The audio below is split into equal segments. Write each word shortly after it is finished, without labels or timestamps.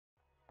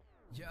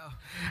Yo,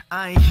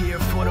 I ain't here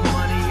for the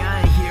money, I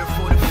ain't here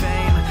for the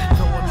fame.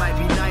 Though it might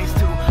be nice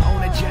to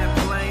own a jet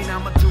plane,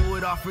 I'ma do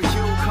it all for you.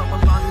 Come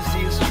along and see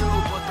it's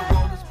true, but the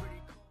world is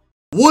pretty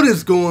cool. What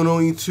is going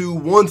on,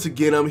 YouTube? Once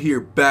again, I'm here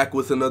back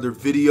with another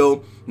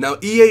video. Now,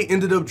 EA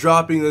ended up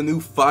dropping a new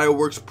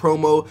fireworks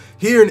promo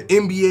here in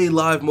NBA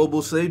Live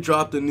Mobile. So they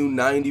dropped a new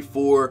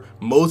 94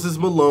 Moses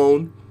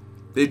Malone.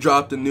 They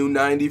dropped a new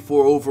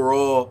 94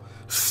 overall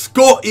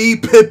Scottie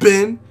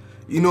Pippen.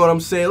 You know what I'm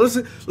saying?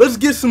 Let's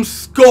get some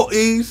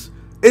Scotties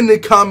in the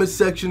comment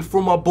section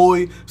for my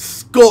boy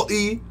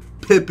Scottie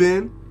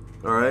Pippen.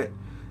 Alright.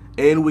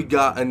 And we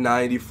got a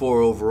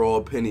 94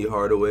 overall Penny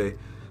Hardaway.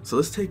 So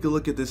let's take a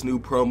look at this new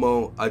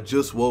promo. I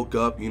just woke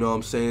up, you know what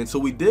I'm saying? So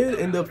we did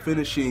end up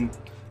finishing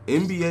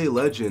NBA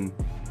Legend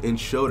in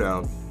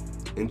Showdown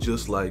in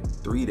just like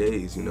 3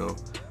 days, you know.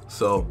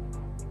 So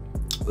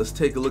let's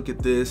take a look at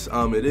this.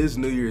 It is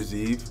New Year's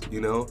Eve,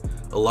 you know.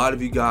 A lot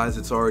of you guys,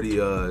 it's already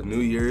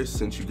New Year's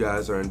since you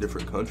guys are in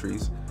different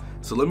countries.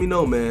 So let me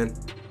know, man,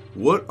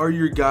 what are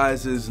your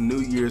guys'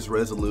 New Year's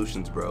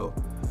resolutions, bro?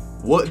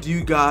 What do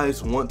you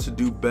guys want to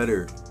do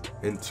better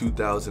in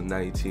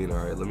 2019? All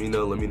right, let me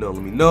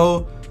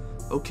know.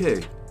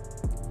 Okay,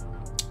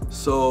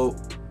 so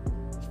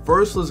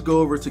first let's go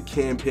over to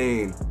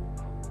campaign,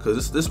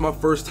 because this is my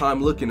first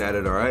time looking at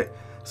it. All right,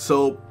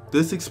 so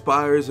this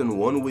expires in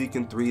 1 week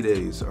and 3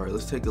 days. All right,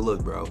 let's take a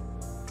look, bro.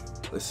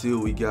 Let's see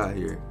what we got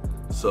here.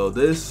 So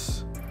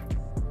this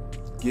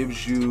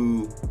gives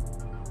you,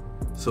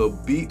 so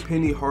beat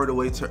Penny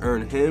Hardaway to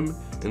earn him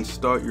and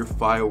start your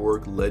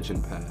firework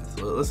legend path.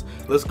 So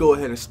let's go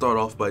ahead and start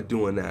off by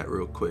doing that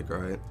real quick. All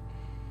right,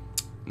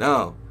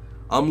 now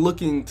I'm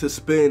looking to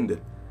spend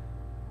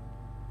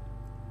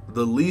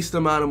the least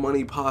amount of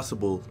money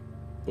possible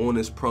on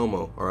this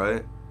promo, all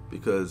right,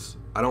 because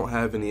I don't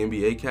have any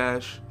NBA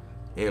cash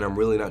and I'm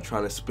really not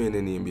trying to spend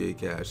any NBA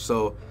cash.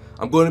 So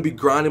I'm going to be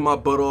grinding my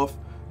butt off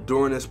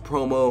during this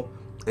promo,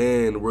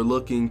 and we're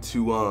looking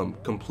to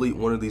complete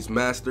one of these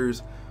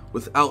masters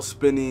without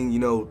spending, you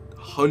know,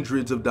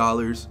 hundreds of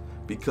dollars,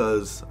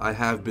 because I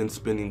have been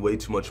spending way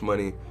too much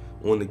money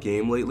on the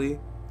game lately,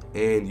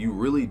 and you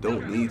really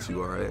don't need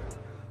to. All right,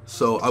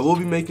 so I will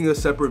be making a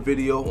separate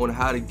video on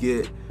how to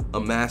get a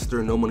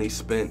master, no money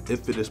spent,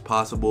 if it is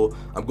possible.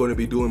 I'm going to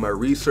be doing my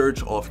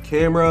research off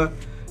camera,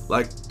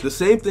 like the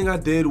same thing I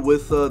did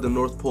with the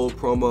North Pole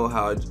promo,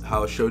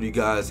 how I showed you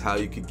guys how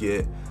you could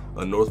get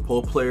a North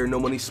Pole player, no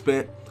money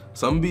spent.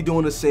 So I'm gonna be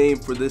doing the same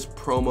for this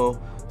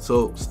promo,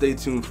 so stay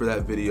tuned for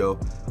that video.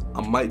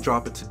 I might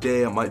drop it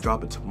today, I might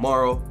drop it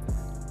tomorrow,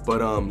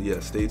 but yeah,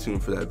 stay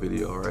tuned for that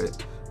video. All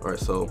right,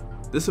 so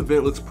this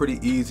event looks pretty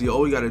easy. All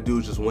we gotta do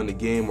is just win the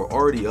game. We're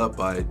already up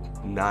by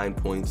 9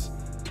 points,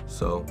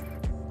 so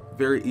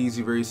very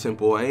easy, very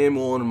simple. I am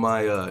on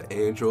my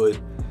Android,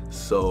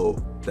 so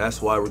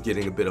that's why we're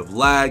getting a bit of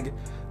lag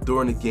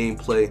during the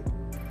gameplay,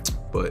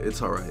 but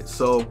it's all right.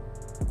 So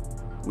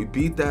we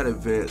beat that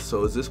event.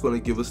 So is this going to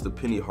give us the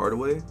Penny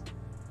Hardaway?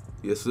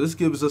 Yeah, so this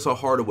gives us a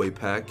Hardaway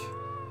pack.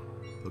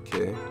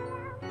 Okay.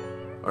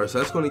 All right, so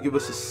that's going to give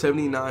us a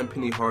 79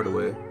 Penny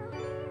Hardaway.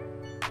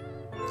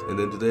 And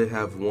then do they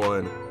have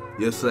one?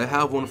 Yes, so they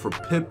have one for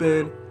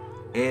Pippen,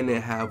 and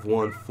they have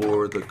one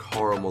for the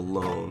Karl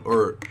Malone,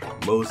 or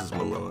Moses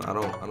Malone. I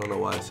don't know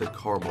why I said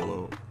Karl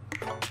Malone.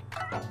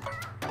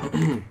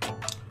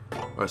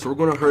 Alright, so we're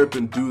gonna hurry up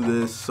and do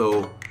this.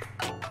 So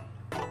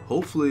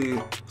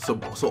hopefully, so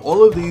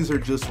all of these are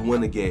just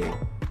win a game.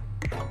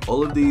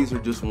 All of these are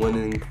just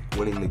winning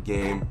the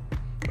game.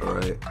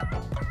 Alright,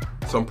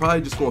 so I'm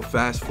probably just gonna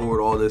fast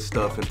forward all this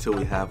stuff until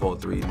we have all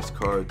three of these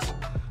cards.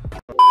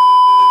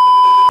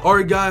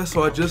 Alright guys,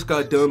 so I just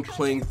got done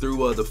playing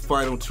through the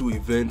final two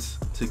events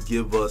to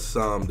give us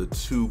the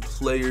two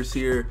players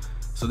here.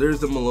 So there's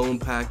the Malone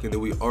pack, and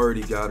then we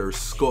already got our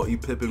Scottie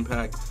Pippen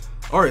pack.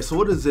 Alright, so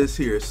what is this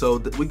here? So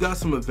we got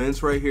some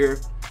events right here.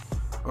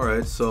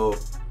 Alright, so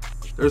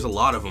there's a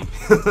lot of them.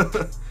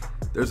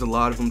 There's a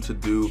lot of them to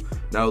do.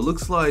 Now it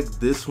looks like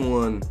this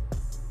one,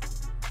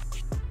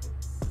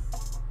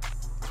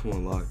 let's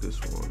unlock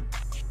this one.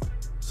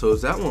 So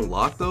is that one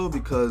locked though?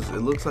 Because it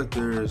looks like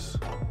there's,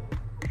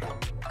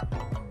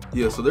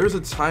 yeah, so there's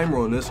a timer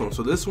on this one.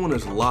 So this one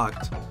is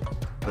locked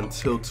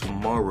until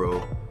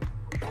tomorrow.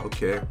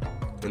 Okay,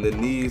 and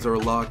then these are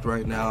locked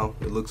right now,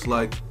 it looks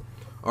like.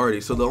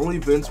 Alrighty, so the only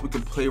events we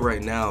can play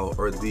right now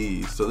are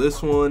these. So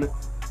this one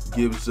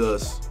gives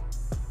us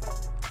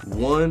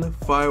one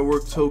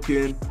firework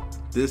token.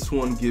 This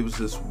one gives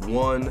us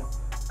one,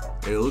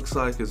 and it looks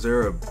like,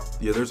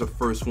 yeah, there's a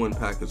first one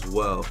pack as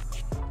well.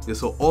 Yeah,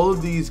 so all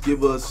of these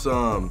give us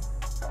ooh,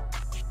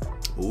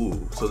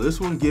 so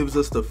this one gives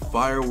us the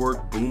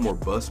firework boom or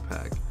bust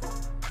pack.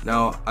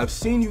 Now I've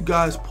seen you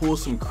guys pull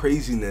some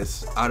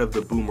craziness out of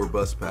the boom or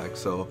bust pack,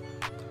 so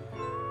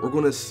we're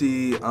gonna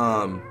see.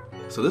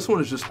 So this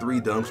one is just 3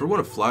 dumps. We're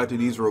going to fly through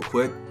these real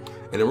quick,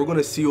 and then we're going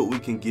to see what we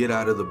can get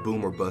out of the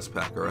boom or bust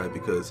pack, all right?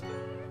 Because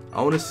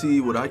I want to see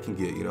what I can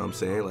get, you know what I'm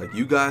saying? Like,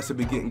 you guys have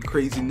been getting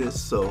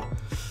craziness, so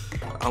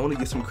I want to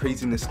get some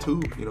craziness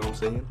too, you know what I'm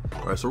saying?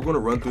 All right, so we're going to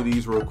run through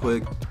these real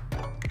quick.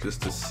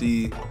 just to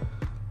see.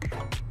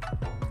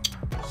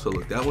 So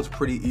look, that one's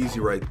pretty easy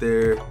right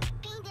there.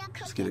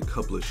 Let's get a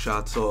couple of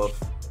shots off.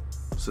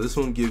 So this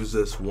one gives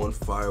us 1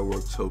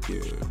 firework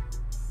token.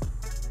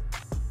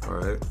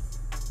 Alright.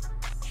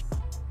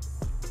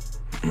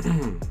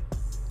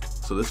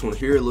 So this one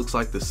here looks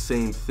like the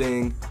same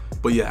thing.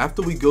 But yeah,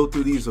 after we go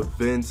through these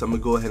events, I'm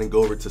going to go ahead and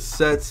go over to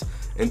sets.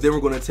 And then we're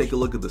going to take a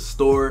look at the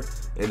store.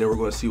 And then we're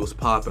going to see what's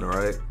popping,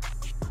 alright?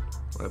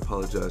 I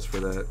apologize for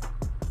that.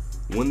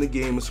 Win the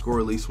game and score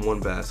at least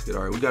 1 basket.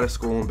 Alright, we got to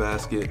score 1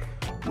 basket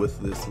with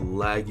this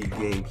laggy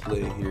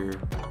gameplay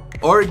here.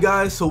 Alright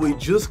guys, so we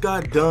just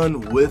got done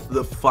with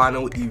the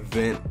final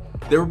event.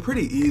 They were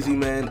pretty easy,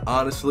 man,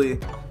 honestly.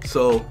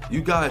 So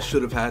you guys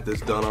should have had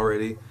this done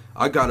already.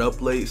 I got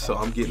up late, so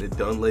I'm getting it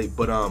done late.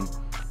 But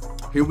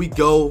here we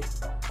go.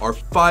 Our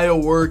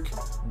firework,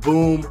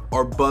 boom,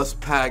 our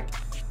bust pack.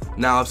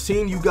 Now I've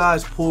seen you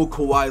guys pull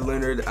Kawhi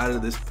Leonard out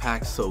of this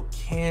pack, so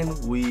can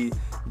we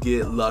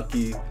get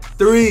lucky?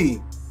 3,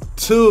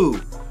 2,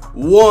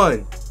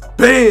 1,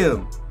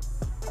 bam!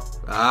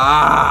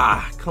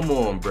 Ah, come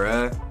on,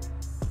 bruh.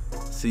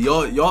 See,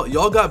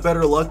 y'all got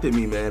better luck than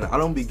me, man. I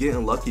don't be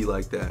getting lucky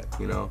like that,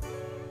 you know,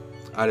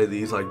 out of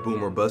these like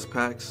boom or bust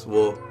packs.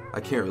 Well,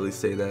 I can't really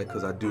say that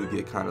because I do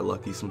get kind of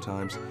lucky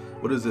sometimes.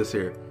 What is this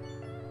here?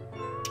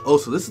 Oh,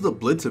 so this is the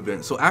Blitz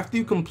event. So after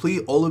you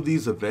complete all of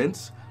these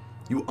events,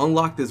 you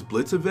unlock this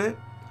Blitz event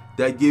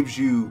that gives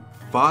you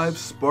 5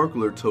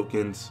 sparkler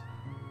tokens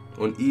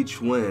on each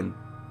win.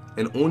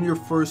 And on your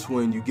first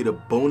win, you get a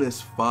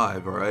bonus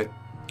 5, alright?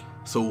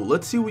 So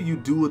let's see what you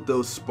do with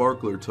those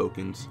sparkler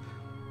tokens.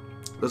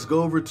 Let's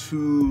go over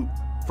to,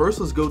 first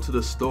let's go to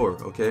the store,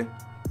 okay?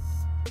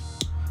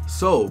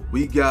 So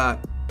we got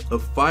a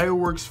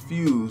fireworks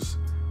fuse,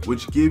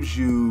 which gives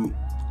you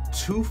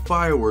 2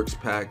 fireworks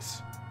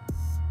packs.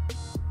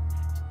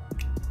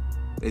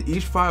 And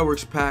each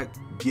fireworks pack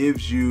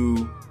gives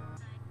you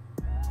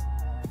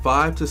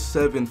 5 to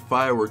 7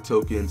 firework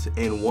tokens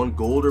and 1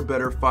 gold or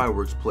better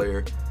fireworks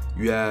player.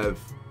 You have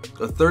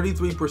a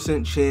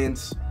 33%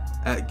 chance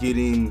at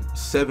getting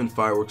 7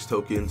 fireworks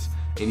tokens,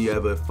 and you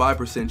have a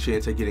 5%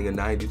 chance at getting a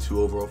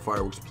 92 overall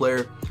fireworks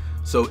player.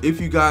 So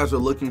if you guys are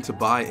looking to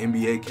buy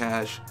NBA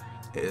cash,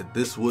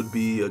 this would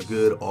be a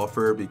good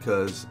offer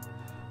because,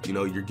 you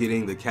know, you're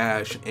getting the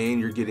cash and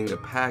you're getting the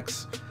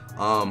packs.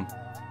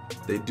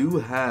 They do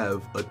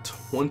have a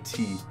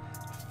 20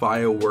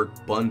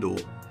 firework bundle,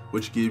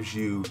 which gives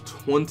you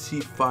 20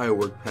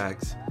 firework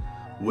packs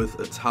with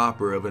a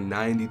topper of a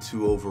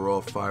 92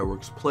 overall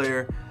fireworks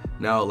player.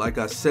 Now, like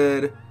I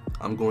said,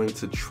 I'm going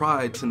to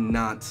try to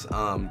not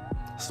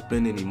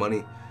spend any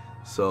money,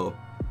 so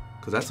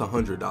because that's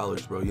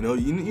 $100, bro. You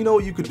know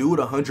what you could do with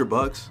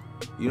 $100,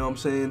 you know what I'm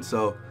saying?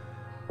 So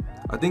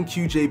I think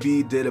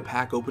QJB did a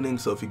pack opening,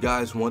 so if you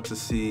guys want to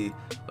see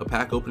a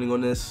pack opening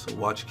on this,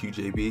 watch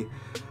QJB.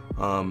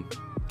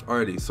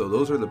 Alrighty, so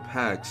those are the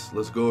packs.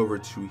 Let's go over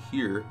to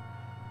here.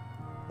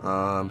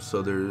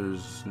 So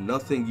there's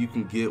nothing you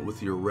can get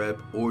with your rep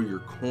or your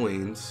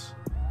coins.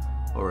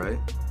 Alright,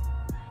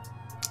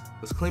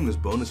 let's claim this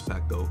bonus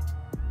pack though.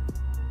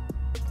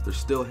 They're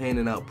still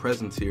handing out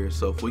presents here,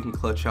 so if we can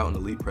clutch out an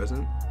elite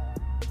present.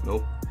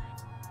 Nope.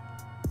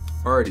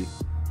 Alrighty,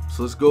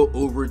 so let's go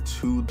over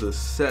to the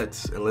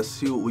sets and let's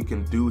see what we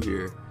can do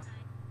here.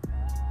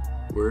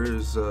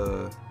 Where's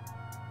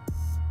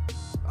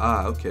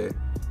okay.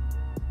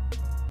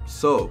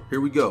 So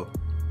here we go.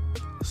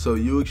 So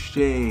you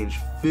exchange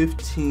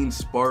 15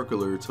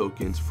 sparkler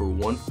tokens for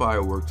 1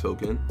 firework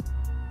token.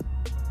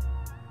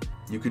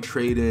 You could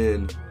trade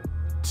in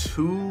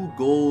 2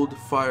 gold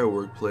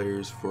firework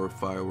players for a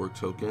firework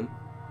token,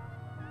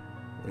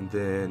 and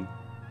then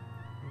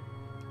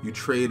you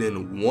trade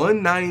in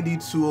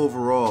 192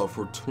 overall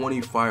for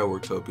 20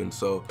 firework tokens.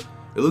 So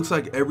it looks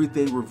like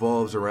everything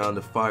revolves around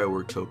the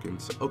firework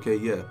tokens. Okay,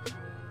 yeah.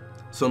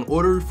 So in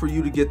order for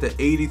you to get the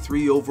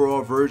 83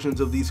 overall versions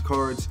of these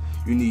cards,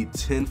 you need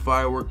 10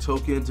 firework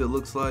tokens, it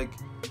looks like.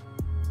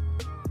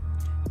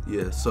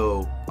 Yeah,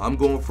 so I'm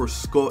going for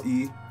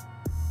Scotty.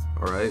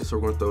 Alright, so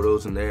we're going to throw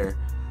those in there.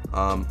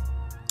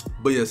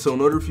 But yeah, so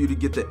in order for you to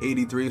get the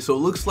 83, so it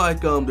looks like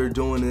they're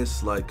doing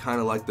this like kind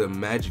of like the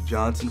Magic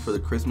Johnson for the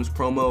Christmas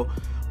promo,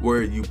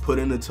 where you put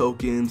in the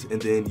tokens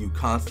and then you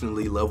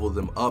constantly level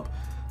them up.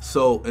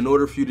 So in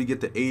order for you to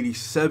get the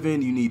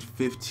 87, you need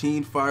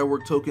 15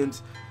 firework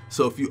tokens.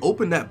 So if you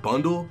open that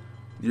bundle,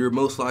 you're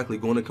most likely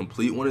going to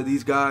complete one of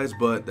these guys,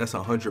 but that's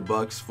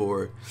 $100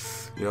 for,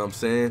 you know what I'm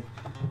saying?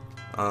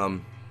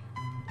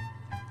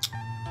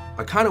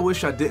 I kind of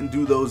wish I didn't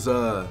do those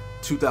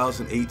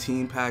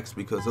 2018 packs,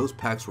 because those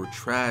packs were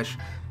trash,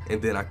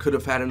 and then I could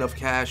have had enough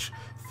cash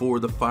for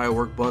the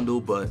firework bundle,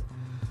 but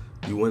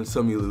you win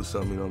some, you lose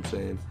some, you know what I'm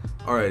saying?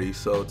 Alrighty,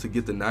 so to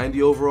get the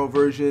 90 overall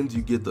versions,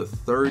 you get the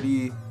 30,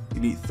 you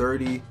need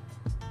 30,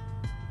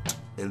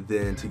 and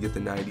then to get the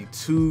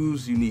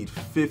 92s, you need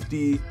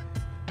 50,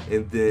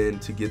 and then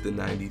to get the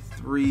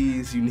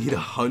 93s, you need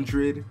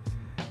 100,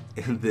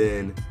 and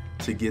then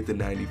to get the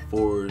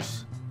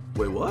 94s,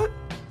 wait, what?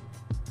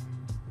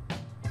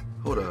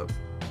 Hold up.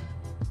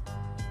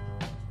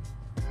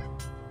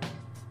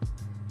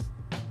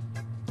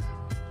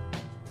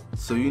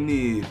 So you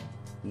need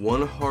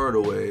 1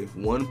 Hardaway,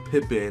 1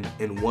 Pippen,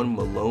 and 1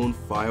 Malone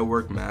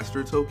Firework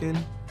Master token.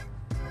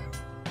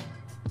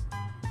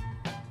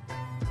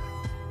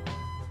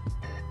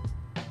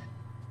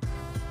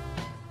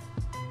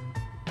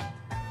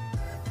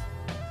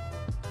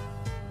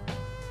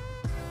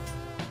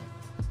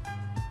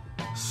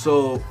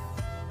 So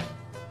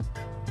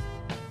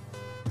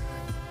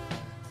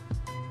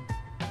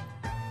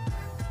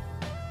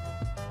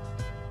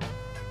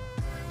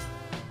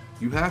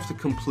you have to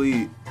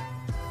complete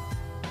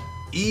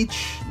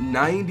each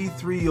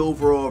 93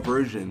 overall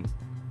version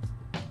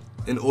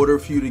in order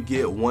for you to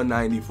get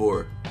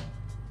 194.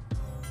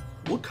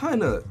 What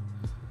kind of...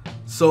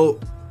 So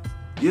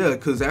yeah,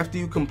 because after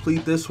you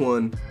complete this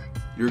one,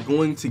 you're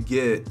going to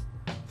get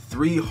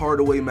 3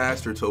 Hardaway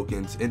Master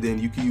tokens, and then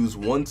you can use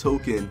 1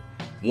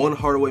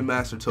 Hardaway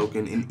Master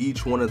token in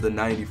each one of the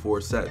 94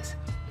 sets.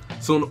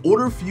 So in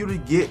order for you to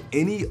get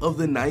any of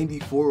the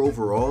 94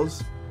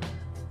 overalls,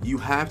 you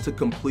have to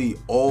complete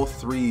all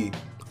 3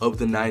 of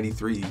the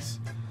 93s,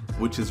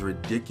 which is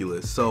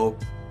ridiculous. So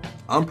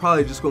I'm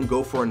probably just gonna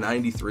go for a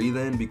 93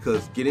 then,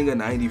 because getting a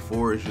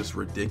 94 is just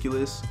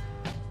ridiculous.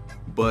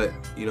 But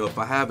you know, if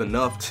I have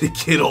enough to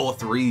get all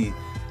 3,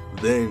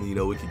 then you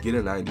know, we could get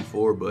a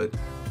 94. But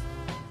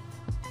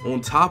on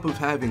top of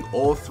having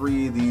all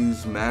 3 of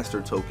these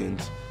master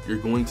tokens, you're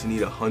going to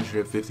need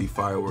 150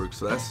 fireworks.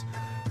 So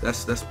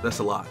that's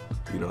a lot.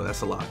 You know,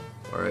 that's a lot.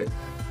 All right.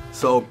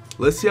 So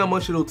let's see how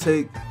much it'll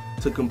take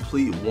to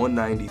complete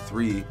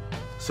 193.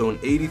 So an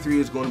 83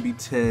 is going to be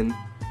 10,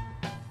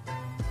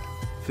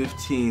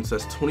 15. So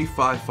that's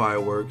 25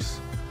 fireworks,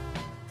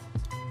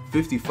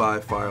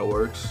 55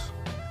 fireworks,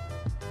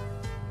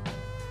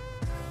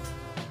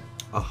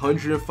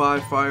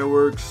 105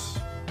 fireworks,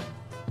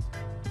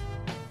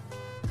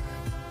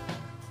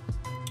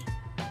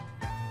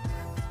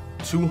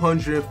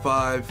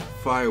 205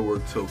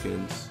 firework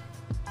tokens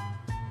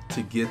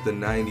to get the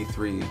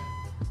 93.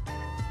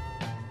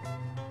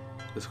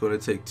 It's going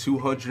to take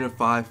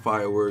 205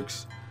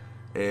 fireworks,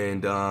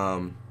 and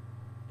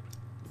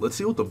let's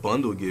see what the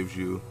bundle gives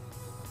you.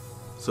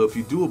 So if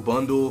you do a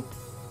bundle,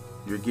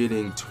 you're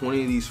getting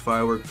 20 of these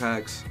firework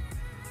packs.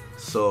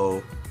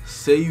 So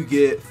say you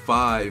get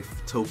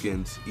 5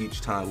 tokens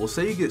each time. Well,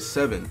 say you get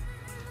 7.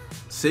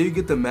 Say you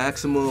get the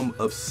maximum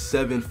of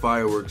 7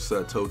 fireworks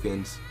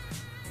tokens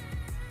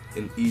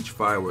in each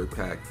firework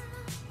pack.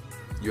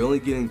 You're only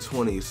getting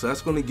 20, so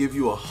that's going to give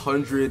you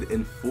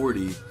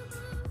 140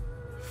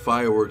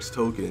 fireworks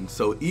tokens.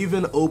 So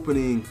even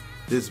opening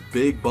this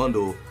big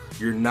bundle,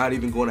 you're not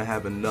even going to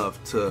have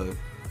enough to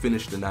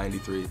finish the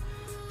 93.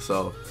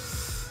 So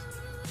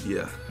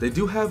yeah, they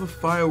do have a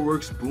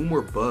fireworks boom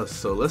or bust,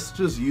 so let's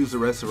just use the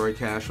rest of our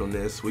cash on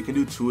this. We can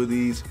do 2 of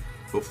these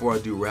before I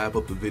do wrap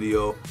up the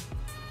video.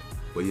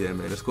 But yeah,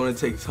 man, it's going to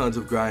take tons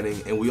of grinding,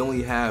 and we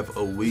only have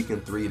a week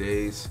and 3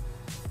 days.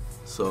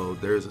 So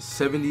there's a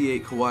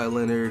 78 Kawhi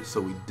Leonard, so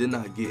we did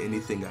not get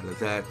anything out of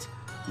that.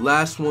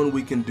 Last one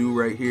we can do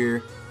right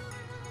here.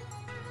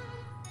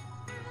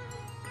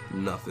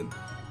 Nothing.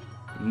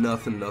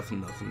 Nothing.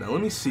 Now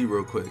let me see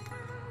real quick.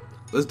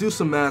 Let's do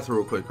some math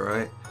real quick,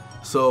 alright?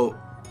 So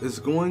it's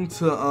going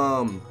to,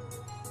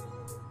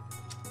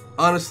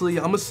 honestly,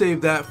 I'm going to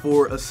save that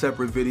for a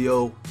separate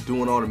video,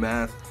 doing all the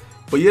math.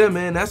 But yeah,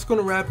 man, that's going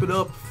to wrap it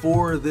up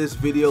for this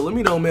video. Let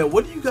me know, man,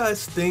 what do you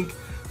guys think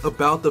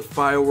about the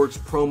fireworks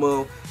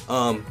promo?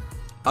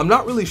 I'm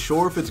not really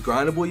sure if it's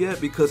grindable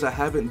yet because I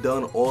haven't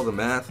done all the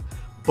math,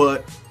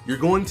 but you're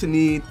going to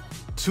need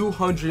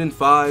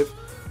 205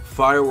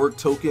 firework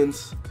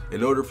tokens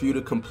in order for you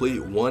to complete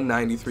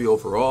 193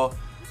 overall.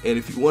 And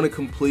if you want to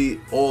complete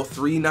all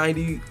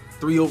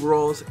 393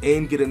 overalls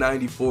and get a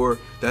 94,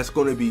 that's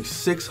going to be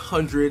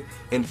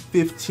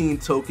 615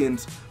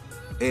 tokens.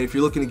 And if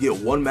you're looking to get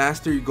 1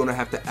 master, you're going to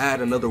have to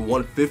add another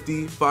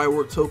 150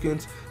 firework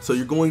tokens. So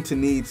you're going to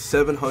need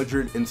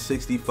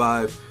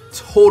 765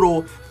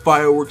 total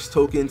fireworks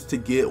tokens to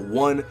get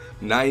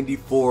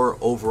 194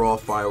 overall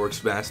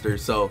fireworks master.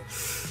 So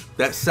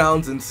that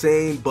sounds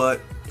insane,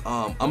 but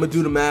I'm going to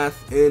do the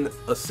math in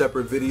a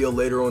separate video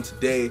later on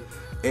today,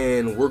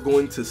 and we're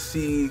going to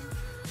see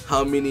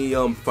how many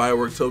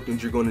firework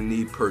tokens you're going to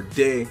need per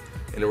day,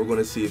 and then we're going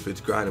to see if it's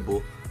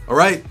grindable.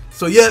 Alright,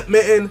 so yeah,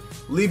 man,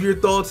 leave your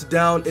thoughts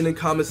down in the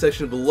comment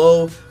section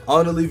below.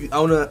 I want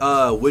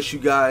to wish you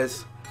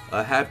guys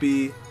a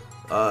happy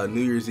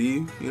New Year's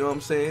Eve, you know what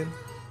I'm saying?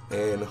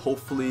 And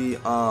hopefully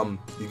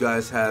you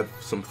guys have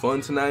some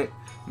fun tonight.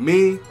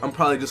 Me, I'm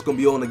probably just going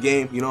to be on the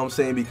game, you know what I'm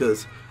saying,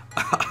 because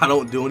I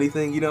don't do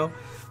anything, you know.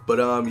 But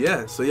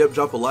yeah, so yep,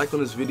 drop a like on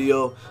this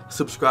video,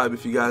 subscribe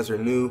if you guys are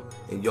new,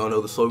 and y'all know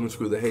the slogan,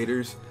 screw the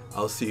haters.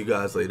 I'll see you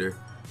guys later.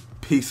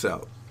 Peace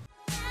out.